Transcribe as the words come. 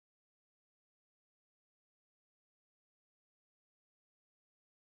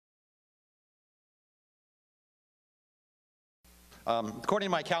According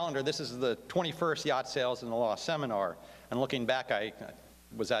to my calendar, this is the 21st Yacht Sales in the Law seminar. And looking back, I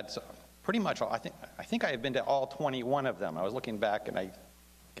was at pretty much all, I think I have been to all 21 of them. I was looking back and I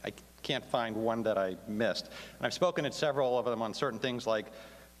can't find one that I missed. And I've spoken at several of them on certain things like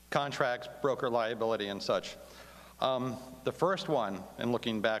contracts, broker liability, and such. The first one, and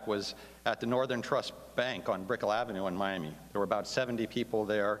looking back, was at the Northern Trust Bank on Brickell Avenue in Miami. There were about 70 people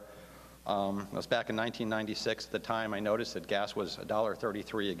there. It was back in 1996. At the time, I noticed that gas was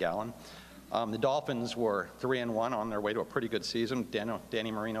 $1.33 a gallon. The Dolphins were 3-1 on their way to a pretty good season.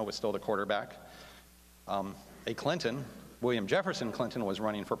 Danny Marino was still the quarterback. William Jefferson Clinton, was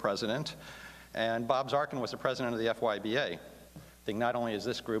running for president, and Bob Zarkin was the president of the FYBA. I think not only has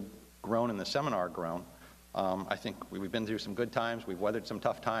this group grown and the seminar grown, I think we've been through some good times, we've weathered some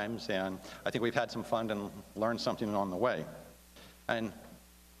tough times, and I think we've had some fun and learned something on the way. And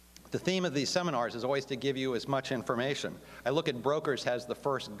the theme of these seminars is always to give you as much information. I look at brokers as the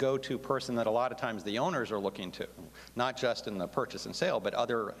first go-to person that a lot of times the owners are looking to, not just in the purchase and sale, but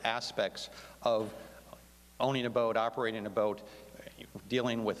other aspects of owning a boat, operating a boat,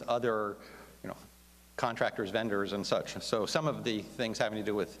 dealing with other contractors, vendors, and such. So some of the things having to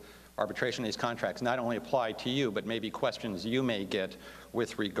do with arbitration of these contracts not only apply to you, but maybe questions you may get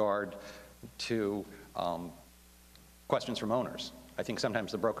with regard to questions from owners. I think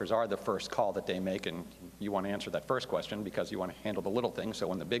sometimes the brokers are the first call that they make, and you want to answer that first question because you want to handle the little things, so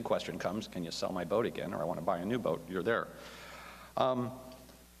when the big question comes, can you sell my boat again, or I want to buy a new boat, you're there.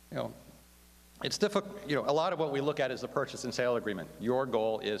 It's difficult, a lot of what we look at is the purchase and sale agreement. Your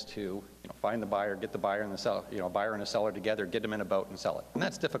goal is to find the buyer, get the buyer and the seller, buyer and a seller together, get them in a boat and sell it. And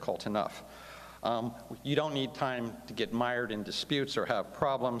that's difficult enough. You don't need time to get mired in disputes or have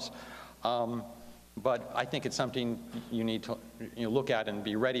problems. But I think it's something you need to look at and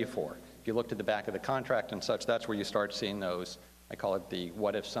be ready for. If you look to the back of the contract and such, that's where you start seeing those, I call it the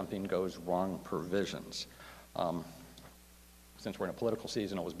what if something goes wrong provisions. Since we're in a political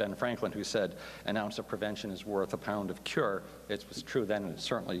season, it was Ben Franklin who said, an ounce of prevention is worth a pound of cure. It was true then, and it's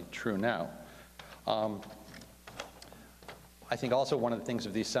certainly true now. I think also one of the things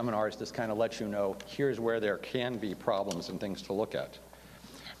of these seminars just kind of lets you know, here's where there can be problems and things to look at.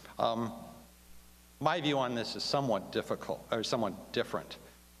 My view on this is somewhat difficult, or somewhat different.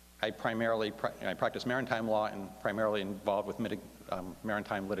 I practice maritime law and primarily involved with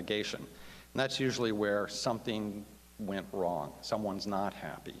maritime litigation. And that's usually where something went wrong. Someone's not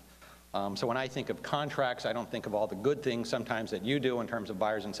happy. So when I think of contracts, I don't think of all the good things sometimes that you do in terms of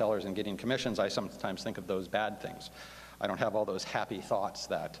buyers and sellers and getting commissions. I sometimes think of those bad things. I don't have all those happy thoughts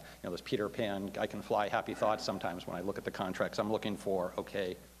that, those Peter Pan, I can fly happy thoughts sometimes when I look at the contracts. I'm looking for,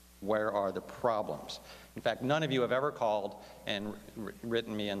 okay, where are the problems? In fact, none of you have ever called and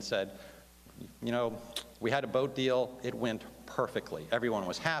written me and said, we had a boat deal, it went perfectly. Everyone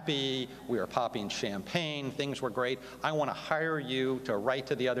was happy, we were popping champagne, things were great. I want to hire you to write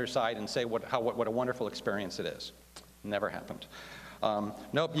to the other side and say what a wonderful experience it is. Never happened.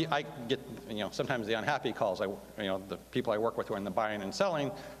 Nope, I get, sometimes the unhappy calls. The people I work with who are in the buying and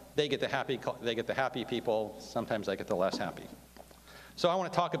selling, they get the happy people. Sometimes I get the less happy. So I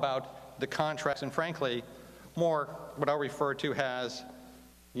want to talk about the contracts, and frankly, more what I'll refer to as,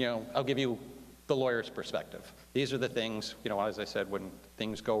 I'll give you the lawyer's perspective. These are the things, as I said, when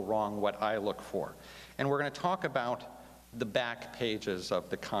things go wrong, what I look for. And we're going to talk about the back pages of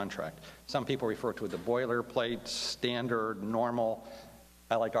the contract. Some people refer to the boilerplate, standard, normal.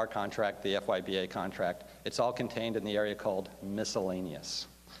 I like our contract, the FYBA contract. It's all contained in the area called miscellaneous.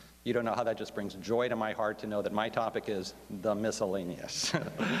 You don't know how that just brings joy to my heart to know that my topic is the miscellaneous.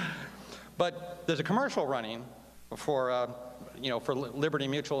 But there's a commercial running for Liberty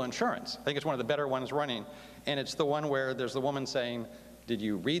Mutual Insurance. I think it's one of the better ones running. And it's the one where there's the woman saying, did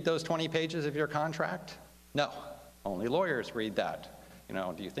you read those 20 pages of your contract? No, only lawyers read that.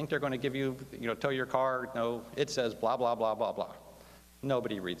 Do you think they're going to give you, tow your car? No, it says blah, blah, blah, blah, blah.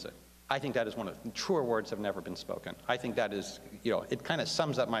 Nobody reads it. I think that is one of the truer words have never been spoken. I think that is, it kind of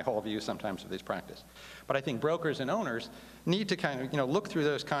sums up my whole view sometimes of this practice. But I think brokers and owners need to kind of, look through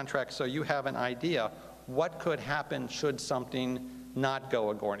those contracts so you have an idea what could happen should something not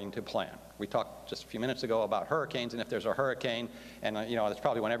go according to plan. We talked just a few minutes ago about hurricanes, and if there's a hurricane, and that's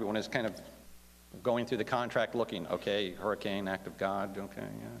probably when everyone is kind of going through the contract looking, okay, hurricane, act of God, okay,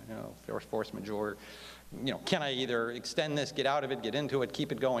 force majeure. Can I either extend this, get out of it, get into it,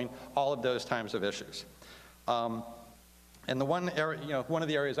 keep it going, all of those types of issues. And the one area, one of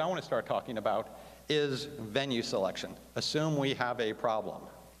the areas I want to start talking about is venue selection. Assume we have a problem.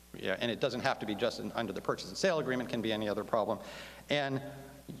 And it doesn't have to be just under the purchase and sale agreement, it can be any other problem. And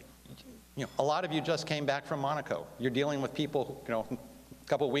A lot of you just came back from Monaco. You're dealing with people, a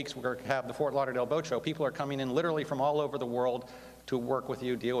couple of weeks we're going to have the Fort Lauderdale Boat Show. People are coming in literally from all over the world to work with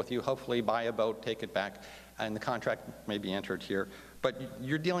you, deal with you, hopefully buy a boat, take it back, and the contract may be entered here. But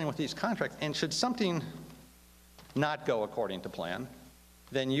you're dealing with these contracts, and should something not go according to plan,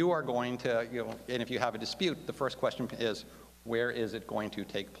 then you are going to, and if you have a dispute, the first question is, where is it going to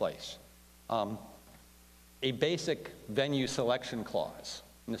take place? A basic venue selection clause,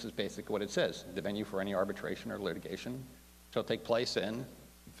 and this is basically what it says: the venue for any arbitration or litigation shall take place in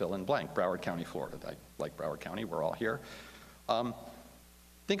fill in blank, Broward County, Florida. I like Broward County, we're all here.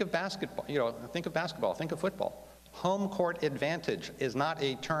 Think of basketball, think of football. Home court advantage is not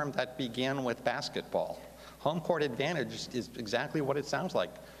a term that began with basketball. Home court advantage is exactly what it sounds like.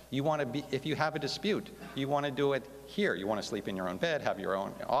 You want to be, if you have a dispute, you want to do it here. You want to sleep in your own bed, have your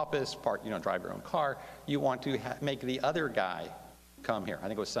own office, drive your own car. You want to make the other guy come here. I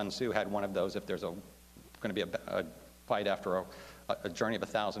think it was Sun Tzu had one of those. If there's going to be a fight after a journey of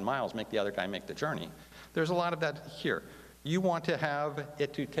 1,000 miles, make the other guy make the journey. There's a lot of that here. You want to have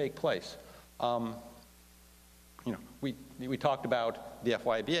it to take place. We talked about the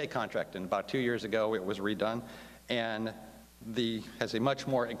FYBA contract, and about 2 years ago it was redone, and has a much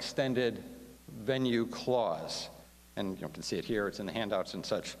more extended venue clause. And you can see it here, it's in the handouts and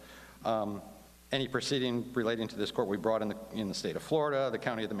such. Any proceeding relating to this court we brought in the state of Florida, the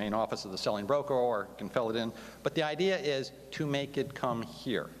county of the main office of the selling broker, or can fill it in. But the idea is to make it come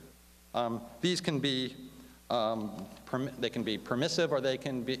here. These can be they can be permissive, or they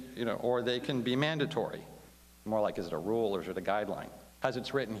can be mandatory. More like, is it a rule or is it a guideline? As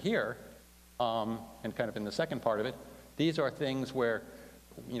it's written here, and kind of in the second part of it, these are things where,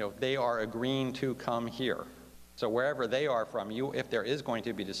 they are agreeing to come here. So wherever they are from, if there is going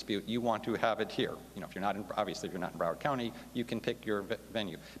to be dispute, you want to have it here. If you're not obviously if you're not in Broward County, you can pick your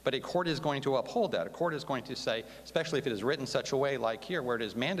venue. But a court is going to uphold that. A court is going to say, especially if it is written such a way like here, where it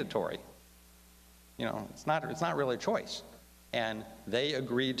is mandatory, it's not really a choice. And they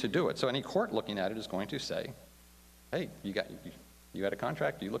agreed to do it. So any court looking at it is going to say, hey, you had a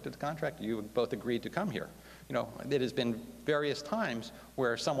contract, you looked at the contract, you both agreed to come here. It has been various times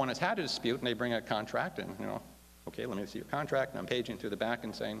where someone has had a dispute and they bring a contract and, okay, let me see your contract, and I'm paging through the back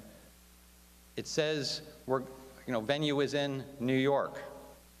and saying, it says venue is in New York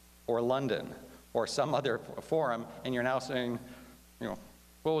or London or some other forum, and you're now saying,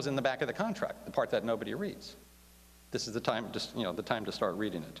 what was in the back of the contract, the part that nobody reads. This is the time, the time to start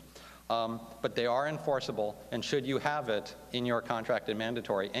reading it. But they are enforceable, and should you have it in your contract and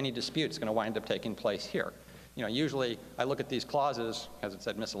mandatory, any dispute is going to wind up taking place here. Usually I look at these clauses, as it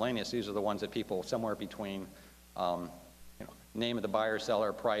said miscellaneous, these are the ones that people somewhere between name of the buyer,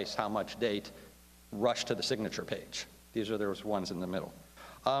 seller, price, how much, date, rush to the signature page. These are those ones in the middle.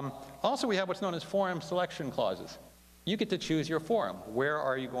 Also, we have what's known as forum selection clauses. You get to choose your forum. Where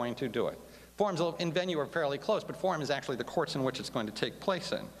are you going to do it? Forums in venue are fairly close, but forum is actually the courts in which it's going to take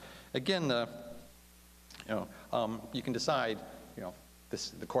place in. Again, you can decide,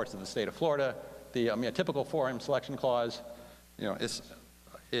 the courts of the state of Florida. The typical forum selection clause,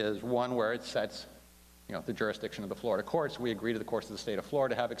 is one where it sets, the jurisdiction of the Florida courts. We agree to the courts of the state of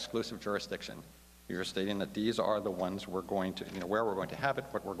Florida have exclusive jurisdiction. You're stating that these are the ones we're going to, where we're going to have it,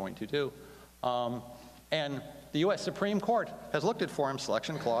 what we're going to do. And the U.S. Supreme Court has looked at forum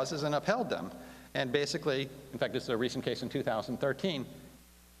selection clauses and upheld them. And basically, in fact, this is a recent case in 2013,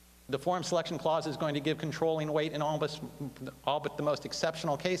 the forum selection clause is going to give controlling weight in all but the most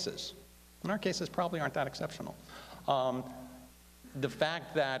exceptional cases. And our cases probably aren't that exceptional. The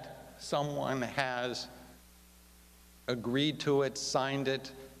fact that someone has agreed to it, signed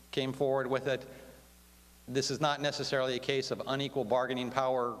it, came forward with it, this is not necessarily a case of unequal bargaining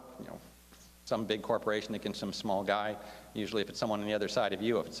power, some big corporation against some small guy. Usually if it's someone on the other side of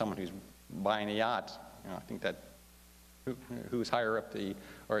you, if it's someone who's buying a yacht, I think that who's higher up the,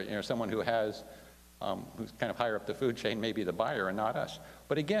 or someone who has, who's kind of higher up the food chain may be the buyer and not us.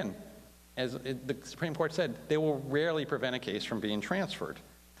 But again, as the Supreme Court said, they will rarely prevent a case from being transferred.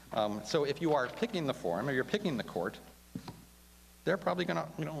 So if you are picking the forum or you're picking the court, they're probably going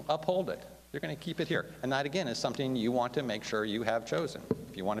to uphold it. They're going to keep it here. And that, again, is something you want to make sure you have chosen.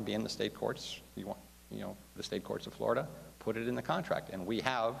 If you want to be in the state courts, you want, the state courts of Florida, put it in the contract. And we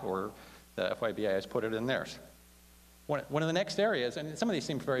have, or the FYBA has put it in theirs. One of the next areas, and some of these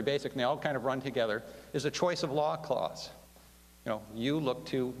seem very basic, and they all kind of run together, is a choice of law clause. You look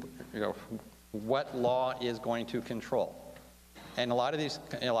to, what law is going to control. And a lot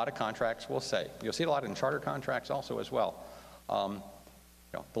of contracts will say, you'll see it a lot in charter contracts also as well.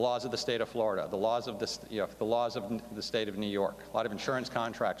 the laws of the state of Florida, the laws of the laws of the state of New York. A lot of insurance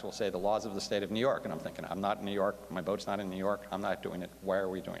contracts will say the laws of the state of New York, and I'm thinking, I'm not in New York, my boat's not in New York, I'm not doing it, why are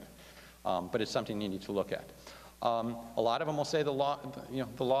we doing it? But it's something you need to look at. A lot of them will say the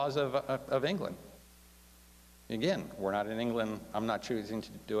laws of England. Again, we're not in England, I'm not choosing to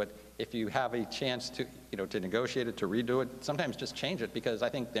do it. If you have a chance to, to negotiate it, to redo it, sometimes just change it, because I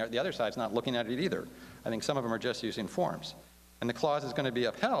think the other side's not looking at it either. I think some of them are just using forms. And the clause is going to be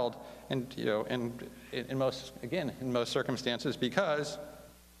upheld, and in most circumstances, because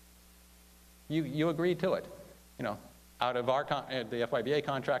you agreed to it. Out of the FYBA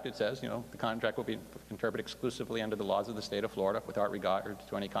contract, it says, the contract will be interpreted exclusively under the laws of the state of Florida without regard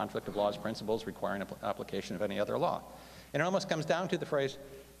to any conflict of laws, principles requiring application of any other law. And it almost comes down to the phrase,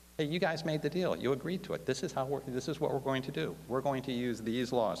 hey, you guys made the deal, you agreed to it. This is what we're going to do. We're going to use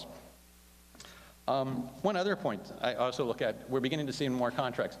these laws. One other point I also look at, we're beginning to see in more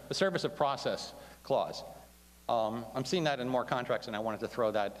contracts, the service of process clause. I'm seeing that in more contracts, and I wanted to throw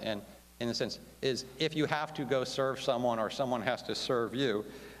that in a sense, is if you have to go serve someone or someone has to serve you,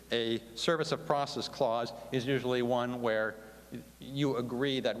 a service of process clause is usually one where you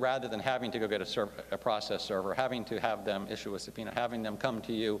agree that rather than having to go get a process server, having to have them issue a subpoena, having them come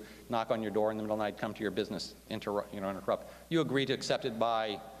to you, knock on your door in the middle of the night, come to your business, interrupt, you agree to accept it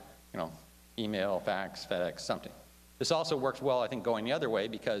by, email, fax, FedEx, something. This also works well, I think, going the other way,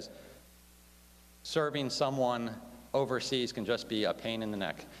 because serving someone overseas can just be a pain in the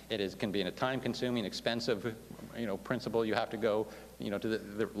neck. Can be a time-consuming, expensive, principle. You have to go, to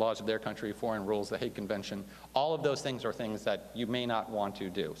the laws of their country, foreign rules, the Hague Convention. All of those things are things that you may not want to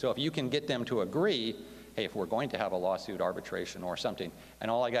do. So if you can get them to agree, hey, if we're going to have a lawsuit, arbitration, or something, and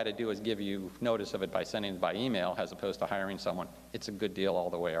all I got to do is give you notice of it by sending it by email, as opposed to hiring someone, it's a good deal all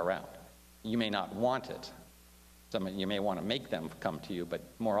the way around. You may not want it. You may want to make them come to you, but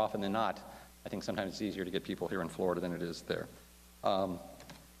more often than not, I think sometimes it's easier to get people here in Florida than it is there. Those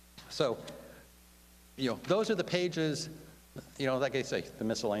are the pages, like I say, the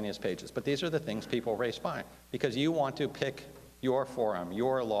miscellaneous pages. But these are the things people race by, because you want to pick your forum,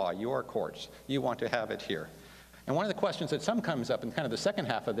 your law, your courts. You want to have it here. And one of the questions that comes up in kind of the second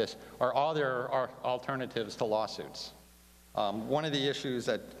half of this are there alternatives to lawsuits? One of the issues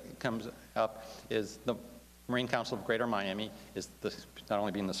that comes up is the Marine Council of Greater Miami is not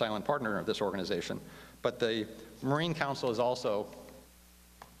only being the silent partner of this organization, but the Marine Council is also,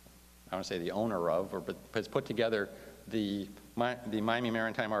 I want to say the owner of, but has put together the Miami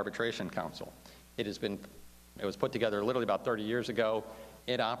Maritime Arbitration Council. It was put together literally about 30 years ago.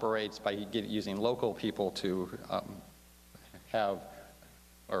 It operates by using local people to have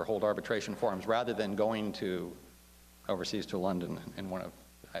or hold arbitration forums rather than going to overseas to London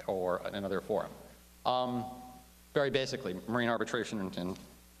or another forum. Very basically, marine arbitration in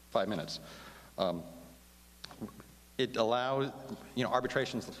 5 minutes. It allows,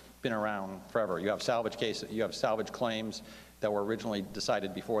 arbitration's been around forever. You have salvage cases, you have salvage claims that were originally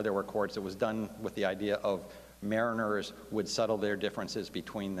decided before there were courts. It was done with the idea of mariners would settle their differences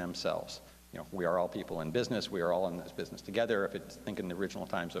between themselves. We are all people in business. We are all in this business together. If it's, think in the original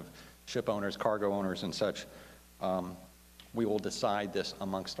times of ship owners, cargo owners, and such, we will decide this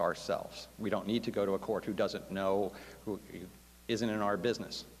amongst ourselves. We don't need to go to a court who doesn't know, who isn't in our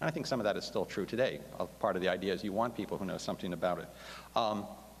business. And I think some of that is still true today. Part of the idea is you want people who know something about it.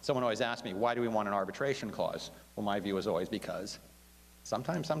 Someone always asks me, why do we want an arbitration clause? Well, my view is always because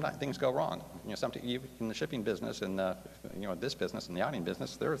sometimes things go wrong. In the shipping business and this business and the yachting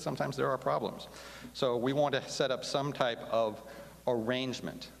business, sometimes there are problems. So we want to set up some type of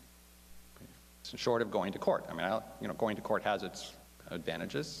arrangement, short of going to court. I mean, going to court has its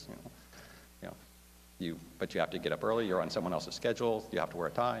advantages. But you have to get up early. You're on someone else's schedule. You have to wear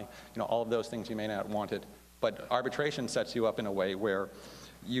a tie. All of those things you may not want it. But arbitration sets you up in a way where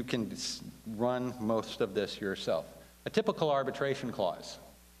you can run most of this yourself. A typical arbitration clause,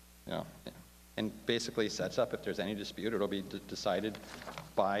 and basically sets up if there's any dispute, it'll be decided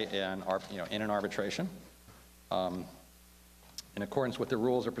by in an arbitration, in accordance with the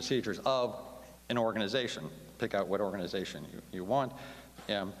rules or procedures of an organization. Pick out what organization you want,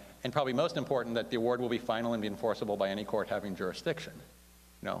 and probably most important, that the award will be final and be enforceable by any court having jurisdiction.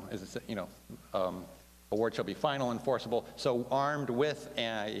 Award shall be final, enforceable. So armed with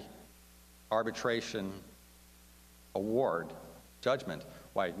a arbitration award judgment,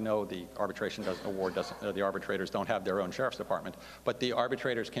 why no, the arbitration the arbitrators don't have their own sheriff's department, but the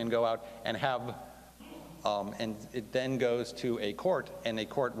arbitrators can go out and have, and it then goes to a court, and a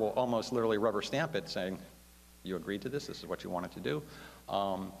court will almost literally rubber stamp it, saying, you agreed to this is what you wanted to do,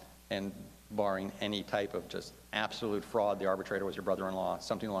 and barring any type of just absolute fraud, the arbitrator was your brother-in-law,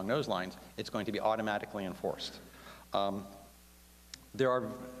 something along those lines, it's going to be automatically enforced. There are,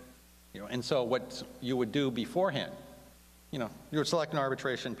 and so what you would do beforehand, you would select an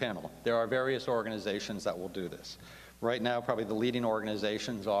arbitration panel. There are various organizations that will do this. Right now, probably the leading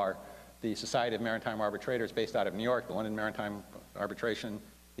organizations are the Society of Maritime Arbitrators based out of New York, the London Maritime Arbitration,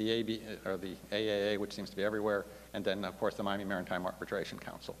 the AAA, which seems to be everywhere, and then, of course, the Miami Maritime Arbitration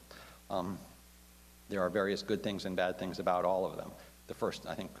Council. There are various good things and bad things about all of them.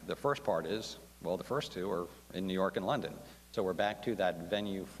 I think the first part is, well, the first two are in New York and London. So we're back to that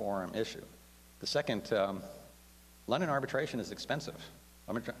venue forum issue. The second, London arbitration is expensive.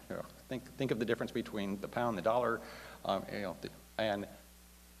 Think of the difference between the pound, the dollar, and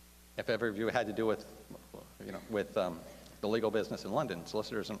if ever you had to do with, the legal business in London,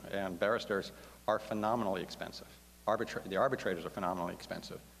 solicitors and barristers are phenomenally expensive. The arbitrators are phenomenally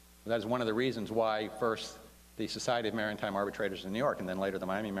expensive. That is one of the reasons why first the Society of Maritime Arbitrators in New York and then later the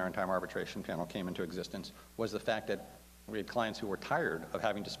Miami Maritime Arbitration Panel came into existence, was the fact that we had clients who were tired of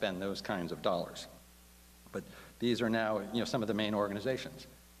having to spend those kinds of dollars. But these are now, some of the main organizations.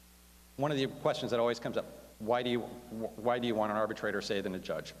 One of the questions that always comes up, why do you want an arbitrator, say, than a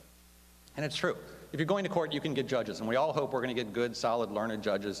judge? And it's true. If you're going to court, you can get judges, and we all hope we're going to get good, solid, learned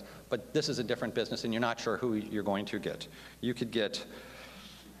judges, but this is a different business, and you're not sure who you're going to get. You could get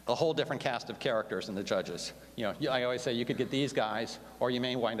a whole different cast of characters than the judges. I always say you could get these guys, or you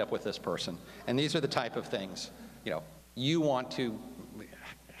may wind up with this person. And these are the type of things, you want to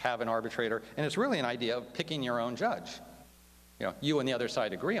have an arbitrator, and it's really an idea of picking your own judge. You and the other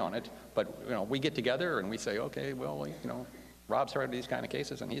side agree on it, but we get together and we say, okay, well, Rob's heard of these kind of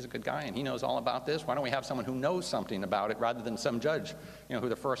cases, and he's a good guy, and he knows all about this. Why don't we have someone who knows something about it rather than some judge, who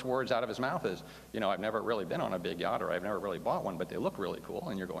the first words out of his mouth is, I've never really been on a big yacht, or I've never really bought one, but they look really cool,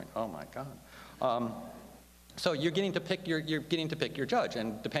 and you're going, oh my God. So you're getting to pick your judge,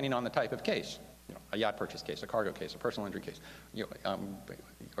 and depending on the type of case, a yacht purchase case, a cargo case, a personal injury case,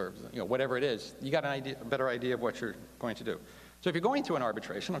 or whatever it is, you got a better idea of what you're going to do. So if you're going through an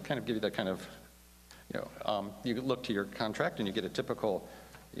arbitration, I'll kind of give you that kind of. You look to your contract and you get a typical,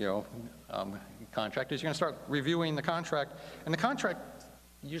 contract. Is you're going to start reviewing the contract, and the contract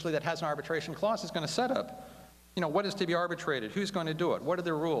usually that has an arbitration clause is going to set up, what is to be arbitrated, who's going to do it, what are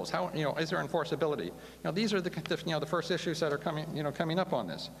the rules, how, is there enforceability? These are the first issues that are coming up on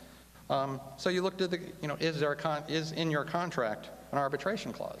this. So you look to the, is in your contract an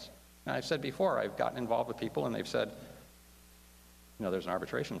arbitration clause? And I've said before, I've gotten involved with people and they've said, there's an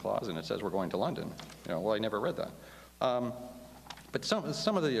arbitration clause and it says we're going to London. Well, I never read that. But some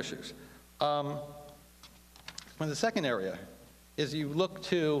of the issues. The second area is you look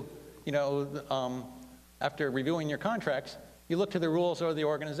to, after reviewing your contracts, you look to the rules of the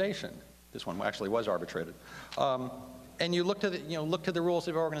organization. This one actually was arbitrated. And you look to the rules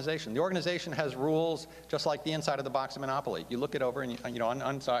of the organization. The organization has rules just like the inside of the box of Monopoly. You look it over and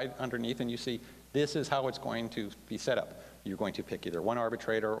underneath, and you see this is how it's going to be set up. You're going to pick either one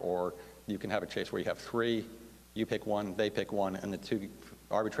arbitrator, or you can have a case where you have three. You pick one, they pick one, and the two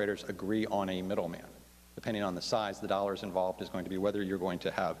arbitrators agree on a middleman. Depending on the size, the dollars involved is going to be whether you're going to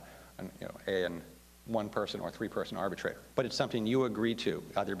have a one-person or three-person arbitrator. But it's something you agree to,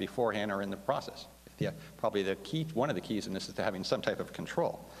 either beforehand or in the process. Probably one of the keys in this is to having some type of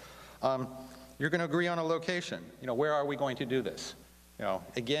control. You're going to agree on a location. Where are we going to do this?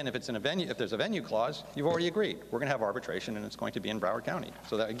 Again, if there's a venue clause, you've already agreed. We're going to have arbitration, and it's going to be in Broward County.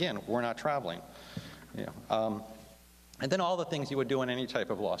 So that, again, we're not traveling. And then all the things you would do in any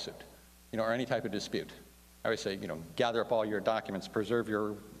type of lawsuit, or any type of dispute. I always say, gather up all your documents, preserve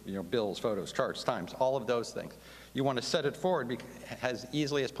your, bills, photos, charts, times, all of those things. You want to set it forward as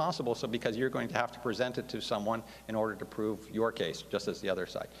easily as possible, because you're going to have to present it to someone in order to prove your case, just as the other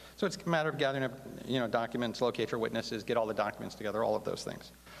side. So it's a matter of gathering up, documents, locate your witnesses, get all the documents together, all of those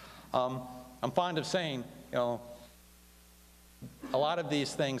things. I'm fond of saying, a lot of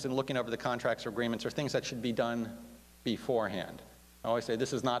these things and looking over the contracts or agreements are things that should be done beforehand. I always say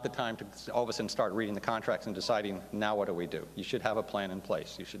this is not the time to all of a sudden start reading the contracts and deciding, now what do we do? You should have a plan in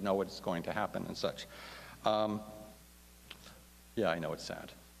place. You should know what's going to happen and such. Yeah, I know it's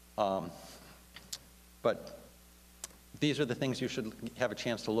sad. But these are the things you should have a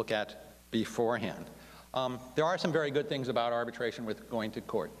chance to look at beforehand. There are some very good things about arbitration with going to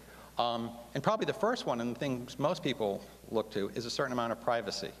court. And probably the first one, and the things most people look to, is a certain amount of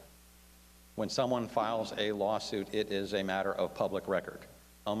privacy. When someone files a lawsuit, it is a matter of public record.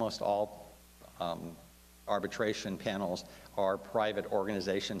 Almost all arbitration panels are private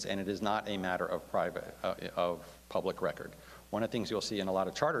organizations, and it is not a matter of public record. One of the things you'll see in a lot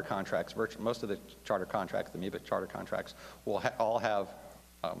of charter contracts, most of the charter contracts, the IYBA charter contracts, will all have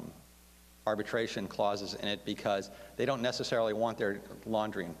arbitration clauses in it because they don't necessarily want their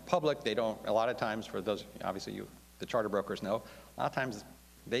laundry in public. They don't, a lot of times, for those, obviously the charter brokers know, a lot of times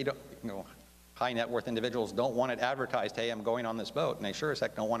they don't, high net worth individuals don't want it advertised, hey, I'm going on this boat, and they sure as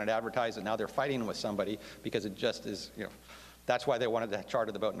heck don't want it advertised, and now they're fighting with somebody because it just is, that's why they wanted to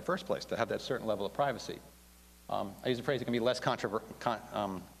charter the boat in the first place, to have that certain level of privacy. I use the phrase, it can be less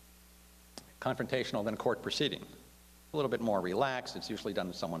confrontational than a court proceeding. A little bit more relaxed. It's usually done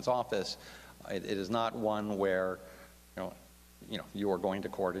in someone's office. It is not one where, you are going to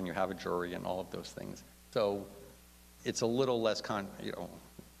court and you have a jury and all of those things. So it's a little less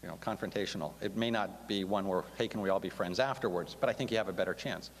confrontational. It may not be one where, hey, can we all be friends afterwards? But I think you have a better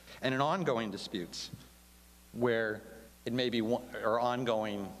chance. And in ongoing disputes, where it may be or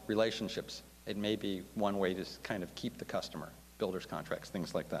ongoing relationships, it may be one way to kind of keep the customer, builder's contracts,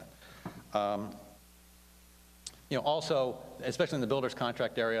 things like that. Also, especially in the builder's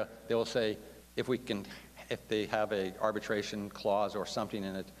contract area, they will say if they have an arbitration clause or something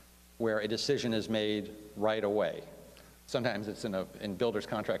in it where a decision is made right away. Sometimes it's in builder's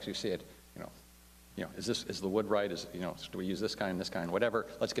contracts you see it, is the wood right? Do we use this kind, whatever?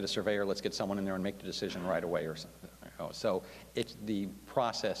 Let's get a surveyor, let's get someone in there and make the decision right away or something. So the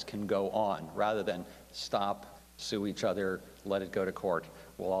process can go on rather than stop, sue each other, let it go to court.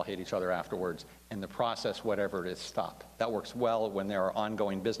 We'll all hate each other afterwards. And the process, whatever it is, stop. That works well when there are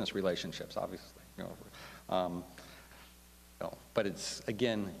ongoing business relationships, obviously. But it's,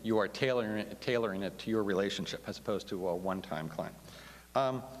 again, you are tailoring it to your relationship as opposed to a one-time client.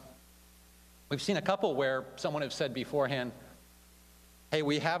 We've seen a couple where someone has said beforehand, hey,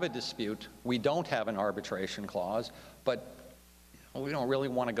 we have a dispute, we don't have an arbitration clause, but we don't really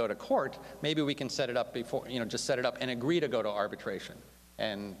want to go to court. Maybe we can set it up before, just set it up and agree to go to arbitration.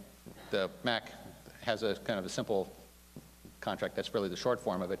 And the MAC has a kind of a simple contract that's really the short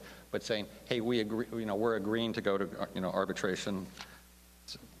form of it, but saying, hey, we agree, we're agreeing to go to, arbitration,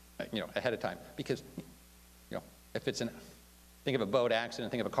 ahead of time. Because, if it's think of a boat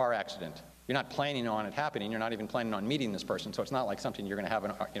accident, think of a car accident. You're not planning on it happening. You're not even planning on meeting this person. So it's not like something you're going to have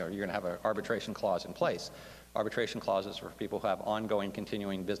you're going to have an arbitration clause in place. Arbitration clauses are for people who have ongoing,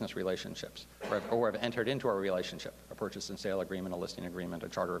 continuing business relationships, or have entered into a relationship, a purchase and sale agreement, a listing agreement, a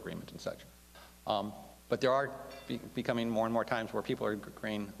charter agreement, and such. But there are becoming more and more times where people are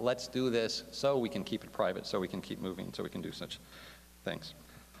agreeing, let's do this so we can keep it private, so we can keep moving, so we can do such things.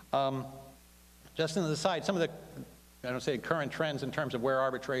 Just on the side, some of the, I don't say current trends in terms of where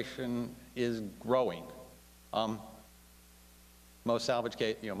arbitration is growing. Most salvage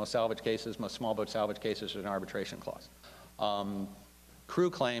cases, most small boat salvage cases are an arbitration clause. Crew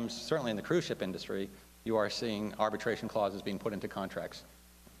claims, certainly in the cruise ship industry, you are seeing arbitration clauses being put into contracts.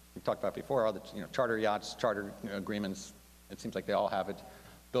 We talked about before, all the charter yachts, charter agreements, it seems like they all have it.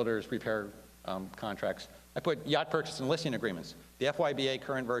 Builders, repair contracts. I put yacht purchase and listing agreements. The FYBA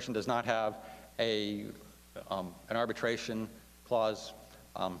current version does not have an arbitration clause.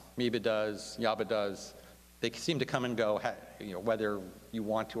 IYBA does, IYBA does. They seem to come and go, whether you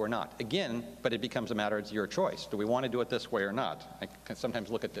want to or not. Again, but it becomes a matter, it's your choice. Do we want to do it this way or not? I can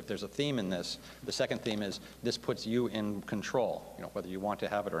sometimes look at if there's a theme in this. The second theme is this puts you in control, whether you want to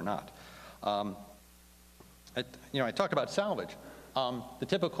have it or not. I talked about salvage. The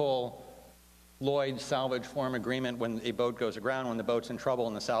typical Lloyd's salvage form agreement, when a boat goes aground, when the boat's in trouble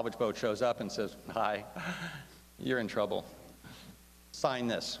and the salvage boat shows up and says, hi, you're in trouble. Sign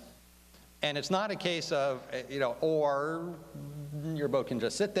this. And it's not a case of, or your boat can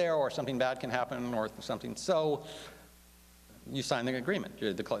just sit there, or something bad can happen, or something. So you sign the agreement.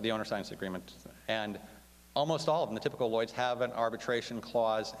 The owner signs the agreement. And almost all of them, the typical Lloyds, have an arbitration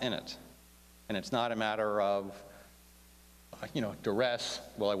clause in it. And it's not a matter of, duress.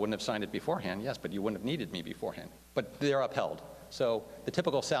 Well, I wouldn't have signed it beforehand. Yes, but you wouldn't have needed me beforehand. But they're upheld. So the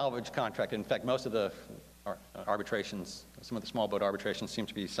typical salvage contract, in fact, most of the arbitrations, some of the small boat arbitrations seem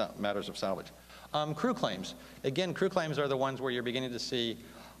to be matters of salvage. Crew claims. Again, crew claims are the ones where you're beginning to see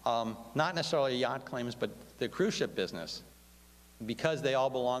not necessarily yacht claims, but the cruise ship business. Because they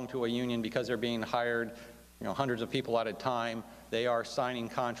all belong to a union, because they're being hired, hundreds of people at a time, they are signing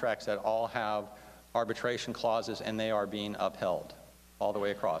contracts that all have arbitration clauses, and they are being upheld all the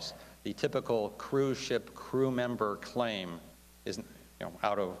way across. The typical cruise ship crew member claim is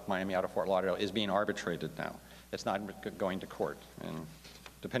out of Miami, out of Fort Lauderdale, is being arbitrated now. It's not going to court. And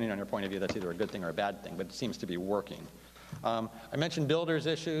depending on your point of view, that's either a good thing or a bad thing, but it seems to be working. I mentioned builders'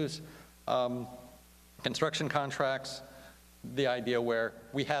 issues, construction contracts, the idea where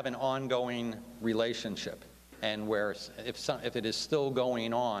we have an ongoing relationship. and where if it is still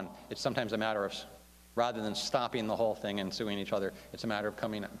going on, it's sometimes a matter of, rather than stopping the whole thing and suing each other, it's a matter of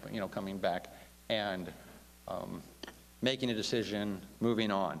coming back and making a decision,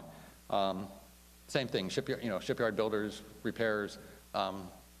 moving on. Same thing, shipyard builders, repairs.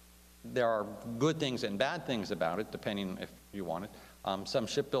 There are good things and bad things about it, depending if you want it. Some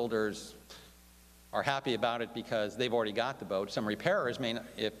shipbuilders are happy about it because they've already got the boat. Some repairers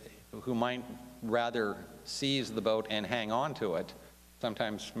who might rather seize the boat and hang on to it,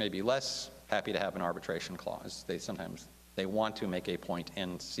 sometimes may be less happy to have an arbitration clause. Sometimes they want to make a point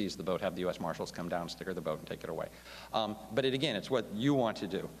and seize the boat, have the U.S. Marshals come down, sticker the boat, and take it away. But again, it's what you want to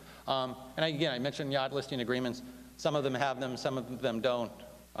do. And again, I mentioned yacht listing agreements. Some of them have them, some of them don't.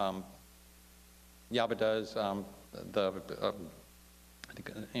 IYBA does. I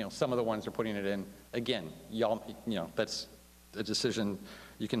think, some of the ones are putting it in. Again, that's a decision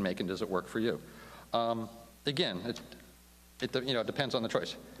you can make, and does it work for you? Again, it depends on the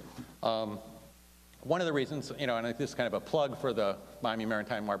choice. One of the reasons, and this is kind of a plug for the Miami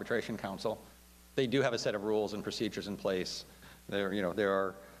Maritime Arbitration Council, they do have a set of rules and procedures in place.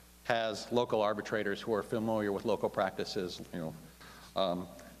 There has local arbitrators who are familiar with local practices.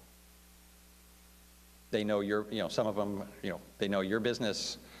 They know some of them, they know your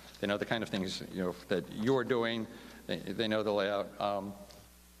business. They know the kind of things, that you're doing. They know the layout. I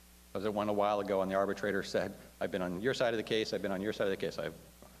was at one a while ago, and the arbitrator said, I've been on your side of the case, I've been on your side of the case. I've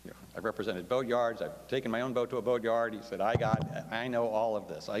represented boat yards, I've taken my own boat to a boat yard. He said, I know all of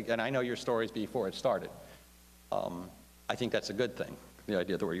this, and I know your stories before it started. I think that's a good thing, the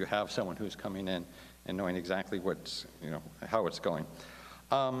idea that where you have someone who's coming in and knowing exactly how it's going.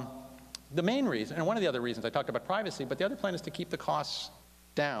 The main reason, and one of the other reasons, I talked about privacy, but the other plan is to keep the costs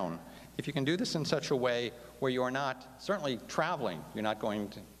down. If you can do this in such a way where you are not certainly traveling, you're not going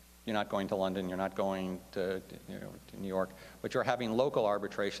to London, you're not going to New York, but you're having local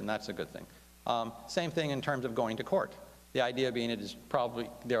arbitration, that's a good thing. Same thing in terms of going to court. The idea being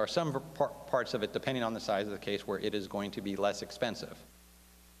there are some parts of it, depending on the size of the case, where it is going to be less expensive.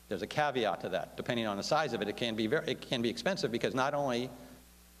 There's a caveat to that. Depending on the size of it, it can be expensive, because not only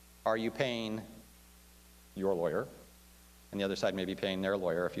are you paying your lawyer, and the other side may be paying their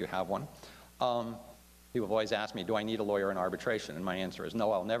lawyer if you have one. People have always asked me, do I need a lawyer in arbitration? And my answer is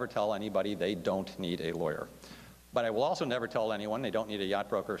no, I'll never tell anybody they don't need a lawyer. But I will also never tell anyone they don't need a yacht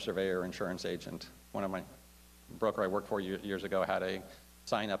broker, surveyor, insurance agent. One of my broker I worked for years ago had a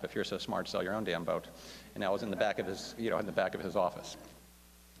sign up, if you're so smart, sell your own damn boat. And that was in the back of his, in the back of his office.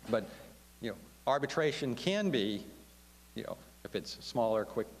 But, arbitration can be, if it's smaller,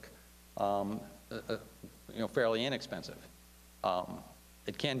 quick, fairly inexpensive.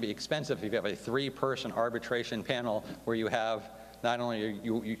 It can be expensive if you have a 3-person arbitration panel where you have not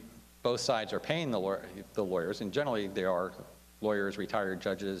only both sides are paying the lawyers, and generally they are lawyers, retired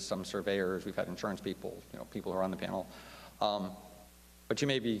judges, some surveyors, we've had insurance people, people who are on the panel. But you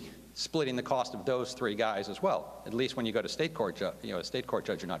may be splitting the cost of those 3 guys as well. At least when you go to state court, a state court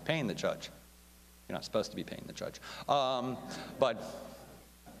judge, you're not paying the judge. You're not supposed to be paying the judge. But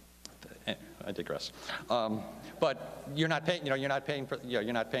I digress. But you're not paying. You're not paying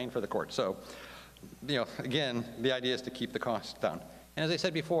for the court. So, again, the idea is to keep the costs down. And as I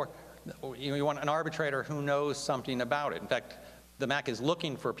said before, you want an arbitrator who knows something about it. In fact, the MAC is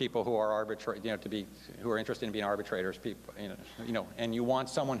looking for people who are who are interested in being arbitrators. People, and you want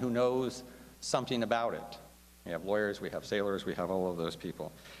someone who knows something about it. We have lawyers, we have sailors, we have all of those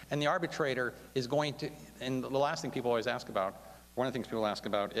people. And the arbitrator is going to. And the last thing people always ask about, one of the things people ask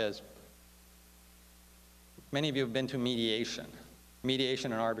about is, many of you have been to mediation.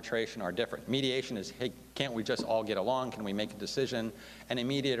 Mediation and arbitration are different. Mediation is, hey, can't we just all get along? Can we make a decision? And a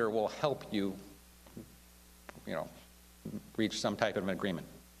mediator will help you, reach some type of an agreement.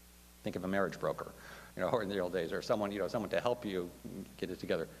 Think of a marriage broker, or in the old days, or someone, someone to help you get it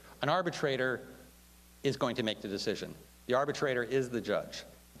together. An arbitrator is going to make the decision. The arbitrator is the judge.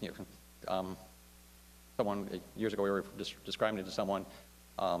 Someone, years ago, we were describing it to someone.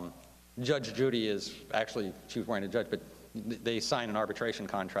 Judge Judy is actually, she was wearing a judge, but they sign an arbitration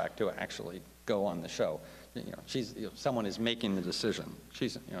contract to actually go on the show. Someone is making the decision.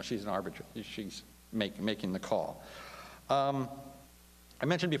 She's an arbitrator. She's making the call. I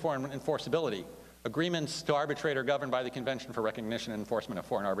mentioned before enforceability. Agreements to arbitrate are governed by the Convention for Recognition and Enforcement of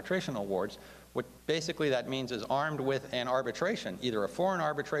Foreign Arbitration Awards. What basically that means is, armed with an arbitration, either a foreign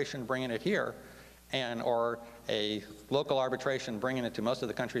arbitration bringing it here, or a local arbitration bringing it to most of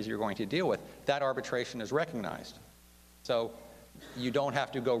the countries you're going to deal with, that arbitration is recognized. So you don't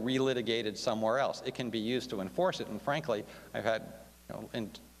have to go relitigate it somewhere else. It can be used to enforce it. And frankly, I've had, in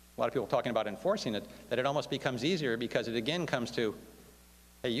a lot of people talking about enforcing it, that it almost becomes easier because it again comes to,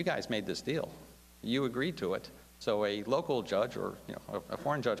 hey, you guys made this deal. You agreed to it. So a local judge or a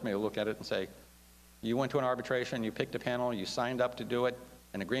foreign judge may look at it and say, you went to an arbitration, you picked a panel, you signed up to do it,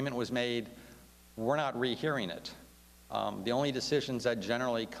 an agreement was made, we're not rehearing it. The only decisions that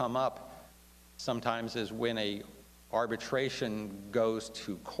generally come up sometimes is when a arbitration goes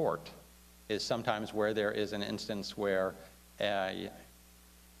to court, is sometimes where there is an instance where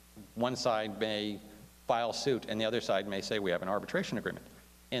one side may file suit and the other side may say we have an arbitration agreement.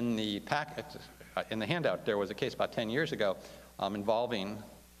 In the packet, in the handout, there was a case about 10 years ago involving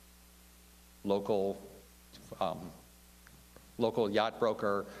local yacht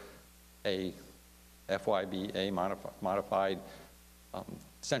broker, a FYBA modified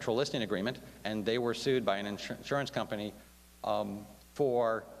central listing agreement, and they were sued by an insurance company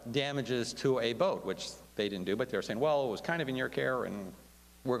for damages to a boat, which they didn't do, but they were saying, well, it was kind of in your care and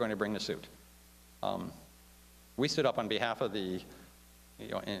we're going to bring the suit. We stood up on behalf of the,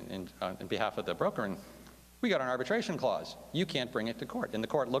 on behalf of the broker, and we got an arbitration clause. You can't bring it to court. And the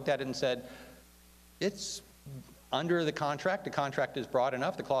court looked at it and said, it's under the contract is broad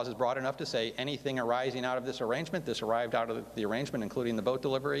enough, the clause is broad enough to say anything arising out of this arrangement, this arrived out of the arrangement, including the boat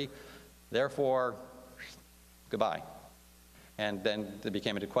delivery, therefore, goodbye. And then it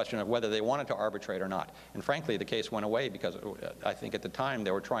became a question of whether they wanted to arbitrate or not. And frankly, the case went away because I think at the time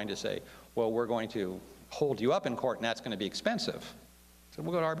they were trying to say, well, we're going to hold you up in court and that's going to be expensive. So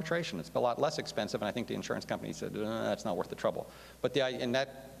we'll go to arbitration. It's a lot less expensive, and I think the insurance company said, that's not worth the trouble. But and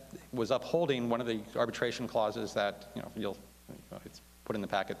that was upholding one of the arbitration clauses that, it's put in the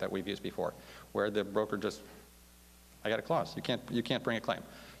packet that we've used before, where the broker just, I got a clause. You can't bring a claim.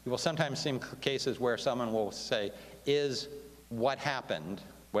 You will sometimes see cases where someone will say, is what happened,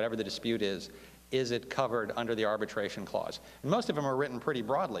 whatever the dispute is it covered under the arbitration clause? And most of them are written pretty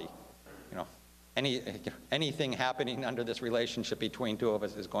broadly. Anything happening under this relationship between two of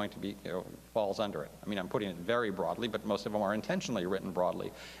us is going to be, falls under it. I mean, I'm putting it very broadly, but most of them are intentionally written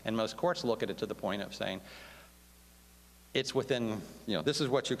broadly. And most courts look at it to the point of saying, it's within, this is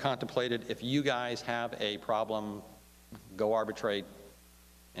what you contemplated. If you guys have a problem, go arbitrate,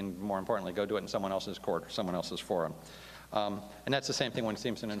 and more importantly, go do it in someone else's court or someone else's forum. And that's the same thing when it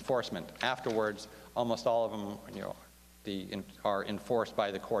seems in enforcement. Afterwards, almost all of them, are enforced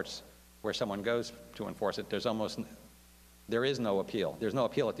by the courts where someone goes to enforce it. There is no appeal. There's no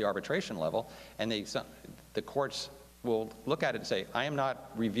appeal at the arbitration level, and the courts will look at it and say, I am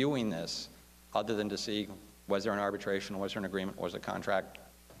not reviewing this other than to see, was there an arbitration, was there an agreement, was there a contract?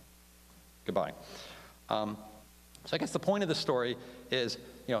 Goodbye. So I guess the point of the story is,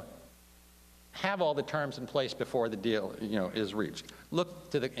 have all the terms in place before the deal, is reached.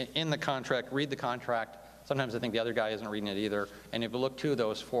 Look in the contract, read the contract. Sometimes I think the other guy isn't reading it either. And if you look to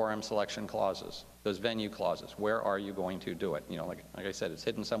those forum selection clauses, those venue clauses, where are you going to do it? Like I said, it's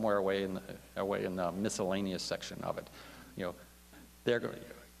hidden somewhere away in the miscellaneous section of it. You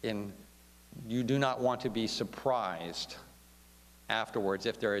do not want to be surprised afterwards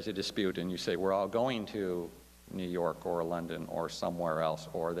if there is a dispute and you say, we're all going to New York or London or somewhere else,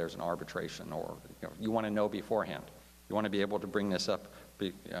 or there's an arbitration, or you want to know beforehand. You want to be able to bring this up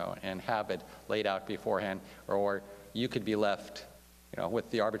and have it laid out beforehand, or you could be left with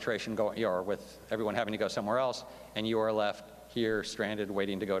the arbitration going, or with everyone having to go somewhere else, and you are left here stranded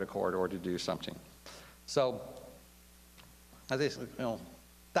waiting to go to court or to do something. So, as I said,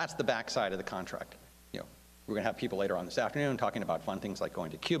 that's the backside of the contract. We're going to have people later on this afternoon talking about fun things like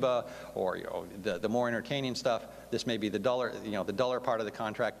going to Cuba, or the more entertaining stuff. This may be the duller, the duller part of the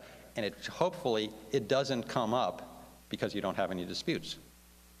contract, and hopefully it doesn't come up because you don't have any disputes.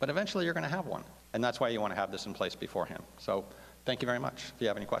 But eventually you're going to have one, and that's why you want to have this in place beforehand. So thank you very much. If you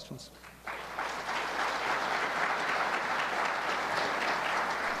have any questions.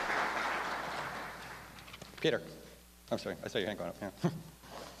 Peter. I'm sorry, I saw your hand going up. Yeah.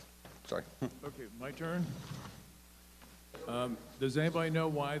 Sorry. Okay, my turn. Does anybody know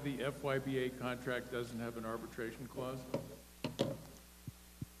why the FYBA contract doesn't have an arbitration clause?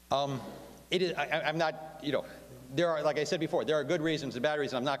 It is, I'm not, there are, like I said before, there are good reasons and bad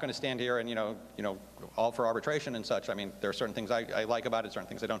reasons. I'm not going to stand here and, all for arbitration and such. I mean, there are certain things I like about it, certain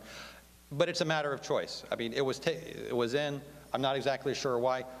things I don't. But it's a matter of choice. I mean, it was in, I'm not exactly sure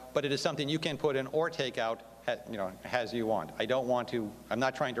why, but it is something you can put in or take out, as you want. I don't want to, I'm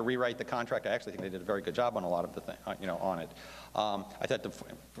not trying to rewrite the contract. I actually think they did a very good job on a lot of the on it. I thought,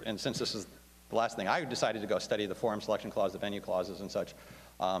 and since this is the last thing, I decided to go study the forum selection clause, the venue clauses and such.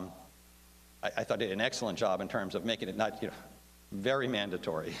 I thought they did an excellent job in terms of making it not, very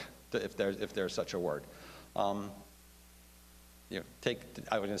mandatory, if there's such a word. I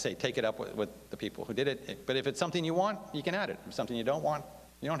was going to say, take it up with the people who did it. But if it's something you want, you can add it. If it's something you don't want,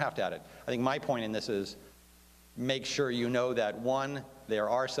 you don't have to add it. I think my point in this is make sure you know that, one, there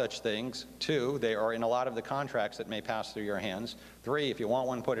are such things. Two, they are in a lot of the contracts that may pass through your hands. Three, if you want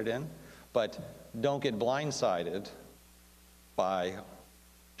one, put it in. But don't get blindsided by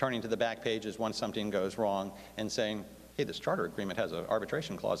turning to the back pages once something goes wrong and saying, hey, this charter agreement has an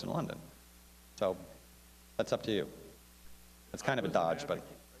arbitration clause in London. So that's up to you. It's kind of a dodge, but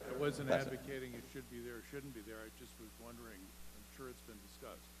I wasn't advocating it should be there or shouldn't be there. I just was wondering. I'm sure it's been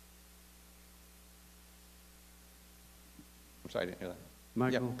discussed. I'm sorry, I didn't hear that.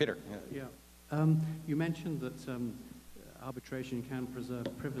 Michael? Yeah, Peter. Yeah. You mentioned that arbitration can preserve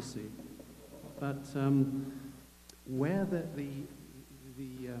privacy, but where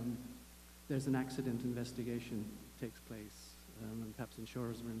there's an accident investigation takes place, and perhaps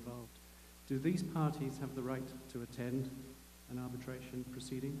insurers are involved, do these parties have the right to attend an arbitration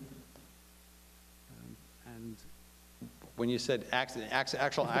proceeding? And when you said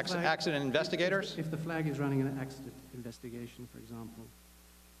actual accident investigators? If the flag is running an accident investigation, for example,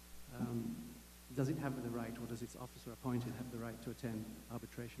 does it have the right, or does its officer appointed have the right to attend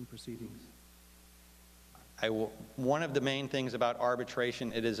arbitration proceedings? One of the main things about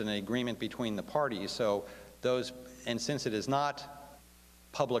arbitration, it is an agreement between the parties. So those, and since it is not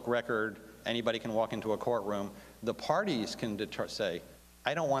public record, anybody can walk into a courtroom, the parties can say,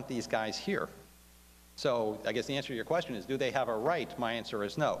 I don't want these guys here. So I guess the answer to your question is, do they have a right? My answer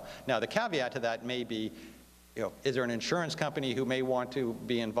is no. Now, the caveat to that may be, is there an insurance company who may want to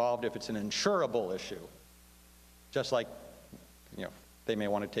be involved if it's an insurable issue? Just like, they may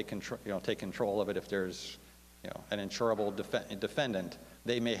want to take control of it if there's, an insurable defendant.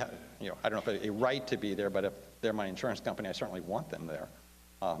 They may have, I don't know if a right to be there, but if they're my insurance company, I certainly want them there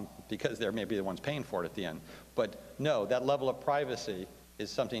because they may be the ones paying for it at the end. But no, that level of privacy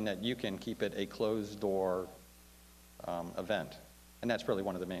is something that you can keep it a closed-door event, and that's really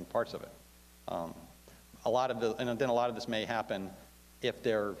one of the main parts of it. And then a lot of this may happen if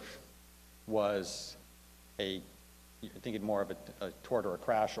there was thinking more of a tort or a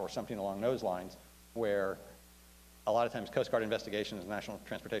crash or something along those lines, where a lot of times Coast Guard investigations, National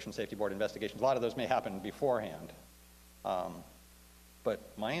Transportation Safety Board investigations, a lot of those may happen beforehand. But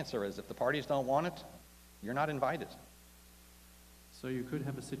my answer is, if the parties don't want it, you're not invited. So you could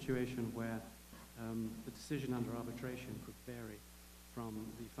have a situation where the decision under arbitration could vary from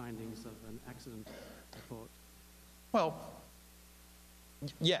the findings of an accident report? Well,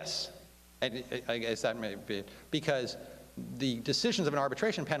 yes. I guess that may be, because the decisions of an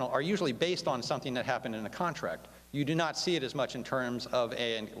arbitration panel are usually based on something that happened in a contract. You do not see it as much in terms of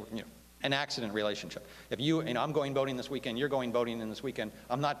an accident relationship. If I'm going boating this weekend, you're going boating in this weekend,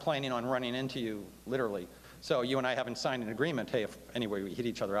 I'm not planning on running into you, literally. So you and I haven't signed an agreement, hey, if anyway we hit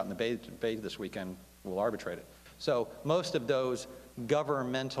each other out in the bay this weekend, we'll arbitrate it. So most of those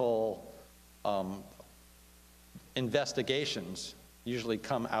governmental investigations usually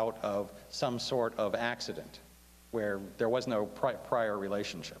come out of some sort of accident where there was no prior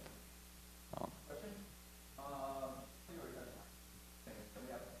relationship.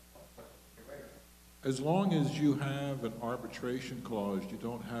 As long as you have an arbitration clause, you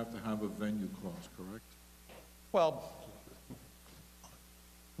don't have to have a venue clause, correct? Well,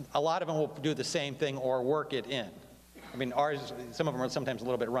 a lot of them will do the same thing or work it in. I mean, some of them are sometimes a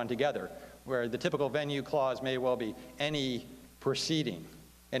little bit run together, where the typical venue clause may well be any proceeding.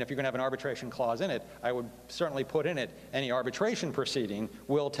 And if you're going to have an arbitration clause in it, I would certainly put in it, any arbitration proceeding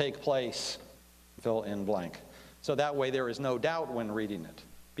will take place, fill in blank. So that way there is no doubt when reading it.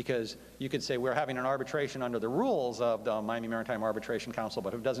 Because you could say we're having an arbitration under the rules of the Miami Maritime Arbitration Council,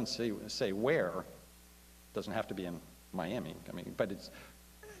 but if it doesn't say where, it doesn't have to be in Miami. I mean, but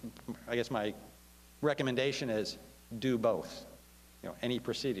I guess my recommendation is do both. Any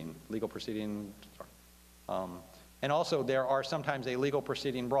proceeding, legal proceeding. And also there are sometimes a legal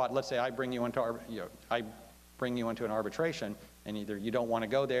proceeding brought. Let's say I bring you into an arbitration, and either you don't want to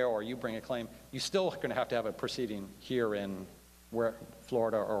go there or you bring a claim. You're still going to have a proceeding here in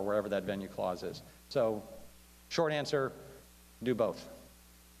Florida or wherever that venue clause is. So short answer, do both.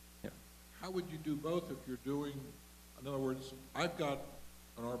 Yeah. How would you do both if you're doing, in other words, I've got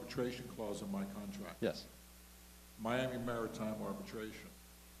an arbitration clause in my contract. Yes. Miami Maritime Arbitration,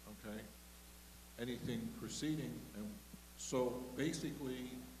 okay? Anything proceeding, and so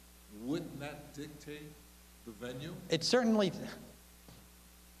basically, wouldn't that dictate the venue? It certainly,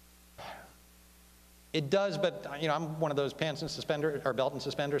 it does, but I'm one of those pants and suspenders, or belt and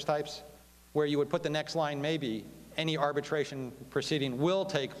suspenders types, where you would put the next line, maybe, any arbitration proceeding will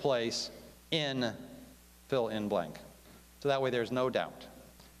take place in, fill in blank. So that way there's no doubt.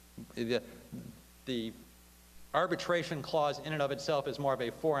 The arbitration clause in and of itself is more of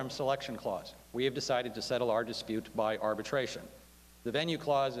a forum selection clause. We have decided to settle our dispute by arbitration. The venue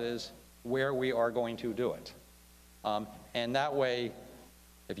clause is where we are going to do it. And that way,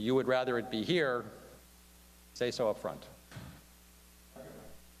 if you would rather it be here, say so up front.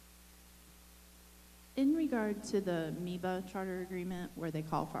 In regard to the IYBA charter agreement where they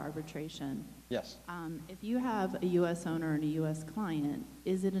call for arbitration, Yes. if you have a U.S. owner and a U.S. client,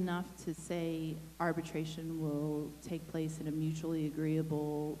 is it enough to say arbitration will take place in a mutually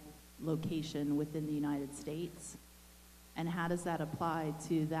agreeable location within the United States? And how does that apply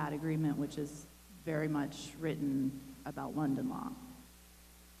to that agreement, which is very much written about London law?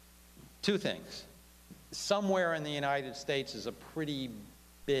 Two things. Somewhere in the United States is a pretty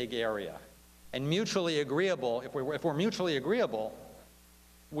big area. And mutually agreeable, if we're mutually agreeable,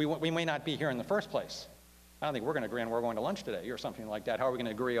 we may not be here in the first place. I don't think we're going to agree on we're going to lunch today or something like that. How are we going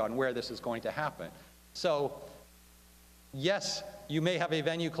to agree on where this is going to happen? So, yes, you may have a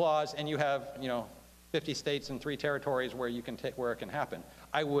venue clause and you have, 50 states and 3 territories where you can where it can happen.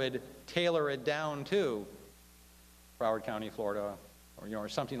 I would tailor it down to Broward County, Florida, or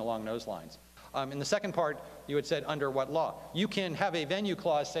something along those lines. In the second part, you had said under what law. You can have a venue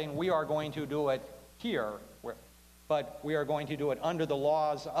clause saying we are going to do it here, but we are going to do it under the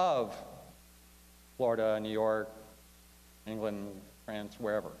laws of Florida, New York, England, France,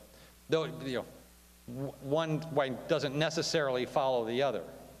 wherever. Though, one doesn't necessarily follow the other.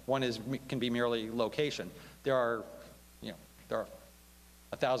 One can be merely location. There are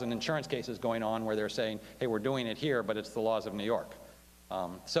 1,000 insurance cases going on where they're saying, hey, we're doing it here, but it's the laws of New York.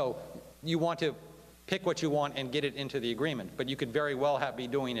 So you want to pick what you want and get it into the agreement, but you could very well be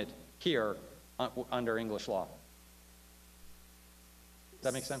doing it here under English law.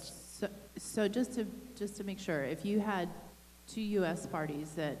 Does that make sense? So just to make sure, if you had 2 U.S.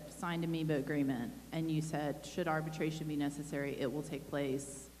 parties that signed a IYBA agreement and you said, should arbitration be necessary, it will take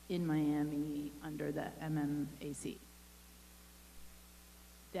place in Miami under the MMAC.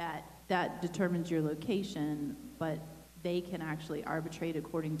 That determines your location, but they can actually arbitrate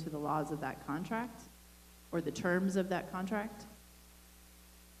according to the laws of that contract or the terms of that contract?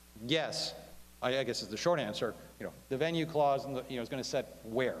 Yes. I guess is the short answer. The venue clause is going to set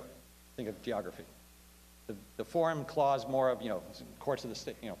where. Think of geography. The forum clause more of courts of the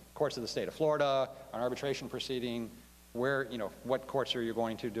state, courts of the state of Florida, an arbitration proceeding, where what courts are you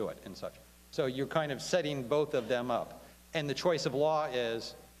going to do it and such. So you're kind of setting both of them up. And the choice of law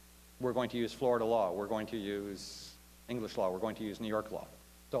is we're going to use Florida law, we're going to use English law, we're going to use New York law.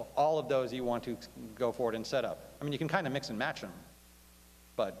 So all of those you want to go forward and set up. I mean, you can kind of mix and match them,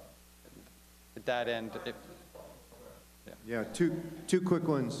 but at that end, Yeah, two quick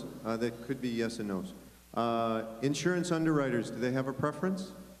ones that could be yes and no's. Insurance underwriters, do they have a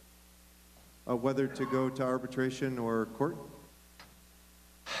preference whether to go to arbitration or court?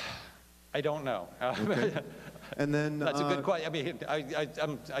 I don't know. Okay. And then That's a good question. I mean,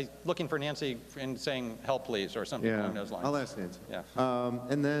 I'm looking for Nancy and saying help please or something along those lines. I'll ask Nancy. Yeah.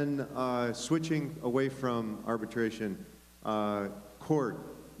 And then switching away from arbitration, court.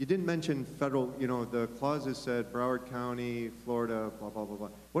 You didn't mention federal, the clauses said Broward County, Florida, blah, blah, blah, blah.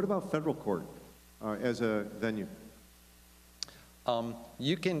 What about federal court as a venue?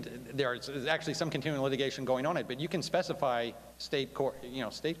 There's actually some continuing litigation going on it, but you can specify state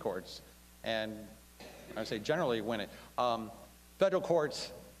courts, and I would say generally when federal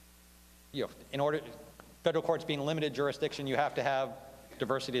courts, federal courts being limited jurisdiction, you have to have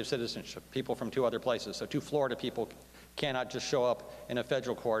diversity of citizenship, people from 2 other places. So 2 Florida people cannot just show up in a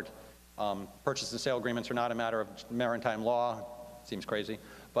federal court. Purchase and sale agreements are not a matter of maritime law. Seems crazy,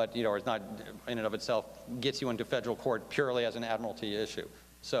 but it's not in and of itself gets you into federal court purely as an admiralty issue.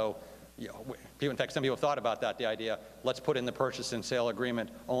 So, in fact, some people thought about that. The idea, let's put in the purchase and sale agreement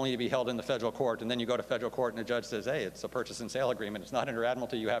only to be held in the federal court, and then you go to federal court and the judge says, hey, it's a purchase and sale agreement. It's not under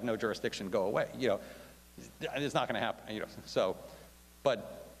admiralty. You have no jurisdiction. Go away. It's not going to happen. So,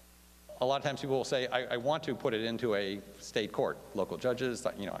 but a lot of times people will say, I want to put it into a state court. Local judges,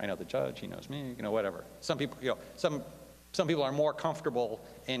 I know the judge, he knows me, whatever. Some people, some people are more comfortable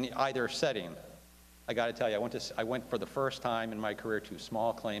in either setting. I got to tell you, I went for the first time in my career to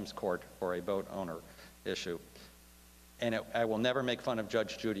small claims court for a boat owner issue, and I will never make fun of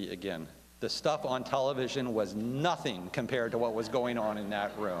Judge Judy again. The stuff on television was nothing compared to what was going on in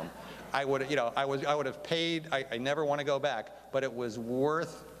that room. I would have paid. I never want to go back, but it was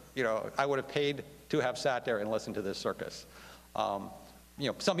worth. I would have paid to have sat there and listened to this circus.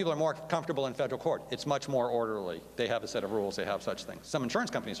 some people are more comfortable in federal court. It's much more orderly. They have a set of rules. They have such things. Some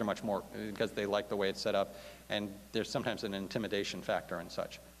insurance companies are much more because they like the way it's set up, and there's sometimes an intimidation factor and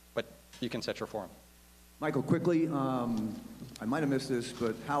such. But you can set your forum. Michael, quickly, I might have missed this,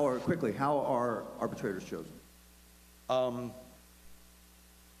 but how are arbitrators chosen?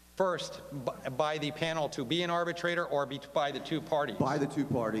 First, by the panel to be an arbitrator, or by the two parties? By the two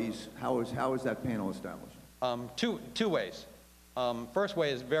parties. How is that panel established? Two ways. First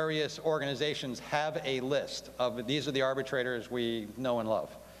way is various organizations have a list of these are the arbitrators we know and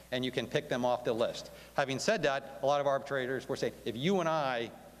love, and you can pick them off the list. Having said that, a lot of arbitrators will say, if you and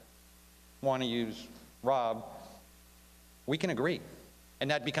I want to use Rob, we can agree. And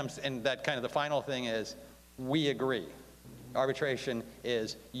that becomes, and that kind of the final thing is, we agree. Arbitration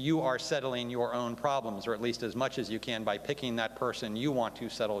is you are settling your own problems, or at least as much as you can by picking that person you want to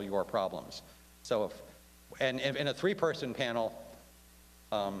settle your problems. So if, and in a three-person panel,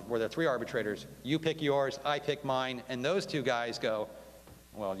 where there are three arbitrators, you pick yours, I pick mine, and those two guys go,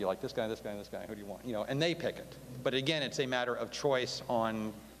 well, you like this guy, this guy, this guy, who do you want? And they pick it. But again, it's a matter of choice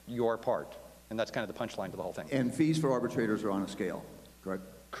on your part, and that's kind of the punchline to the whole thing. And fees for arbitrators are on a scale, correct?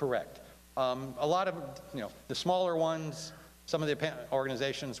 Correct. A lot of, the smaller ones, some of the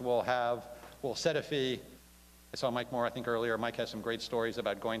organizations will set a fee. I saw Mike Moore, I think, earlier. Mike has some great stories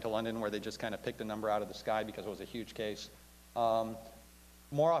about going to London where they just kind of picked a number out of the sky because it was a huge case.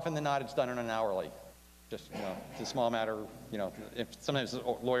 More often than not, it's done on an hourly. Just, it's a small matter, if sometimes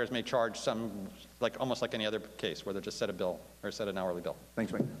lawyers may charge some, almost like any other case where they're just set a bill or set an hourly bill.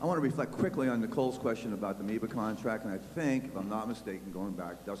 Thanks, Mike. I want to reflect quickly on Nicole's question about the IYBA contract, and I think, if I'm not mistaken, going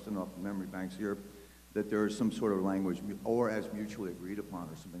back, dusting off the memory banks here, that there is some sort of language, or as mutually agreed upon,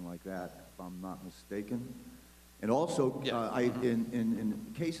 or something like that, if I'm not mistaken. And also, Yeah. In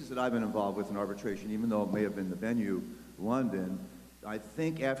cases that I've been involved with in arbitration, even though it may have been the venue, London, I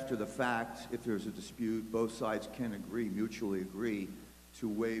think after the fact, if there's a dispute, both sides can mutually agree, to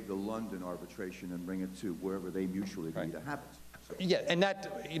waive the London arbitration and bring it to wherever they mutually agree Right. that happens. So, Yeah, and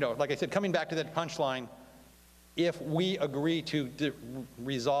that, like I said, coming back to that punchline, if we agree to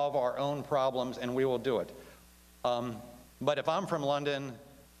resolve our own problems, and we will do it. But if I'm from London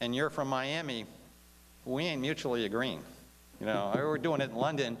and you're from Miami, we ain't mutually agreeing. We're doing it in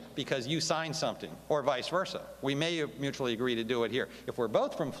London because you signed something, or vice versa. We may mutually agree to do it here. If we're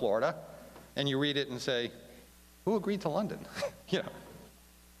both from Florida, and you read it and say, who agreed to London?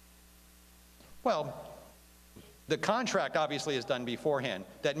 Well, the contract obviously is done beforehand.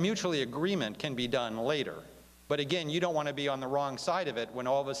 That mutually agreement can be done later. But again, you don't want to be on the wrong side of it when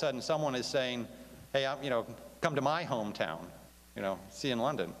all of a sudden someone is saying, hey, come to my hometown, see you in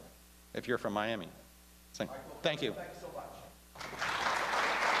London, if you're from Miami. So, thank you.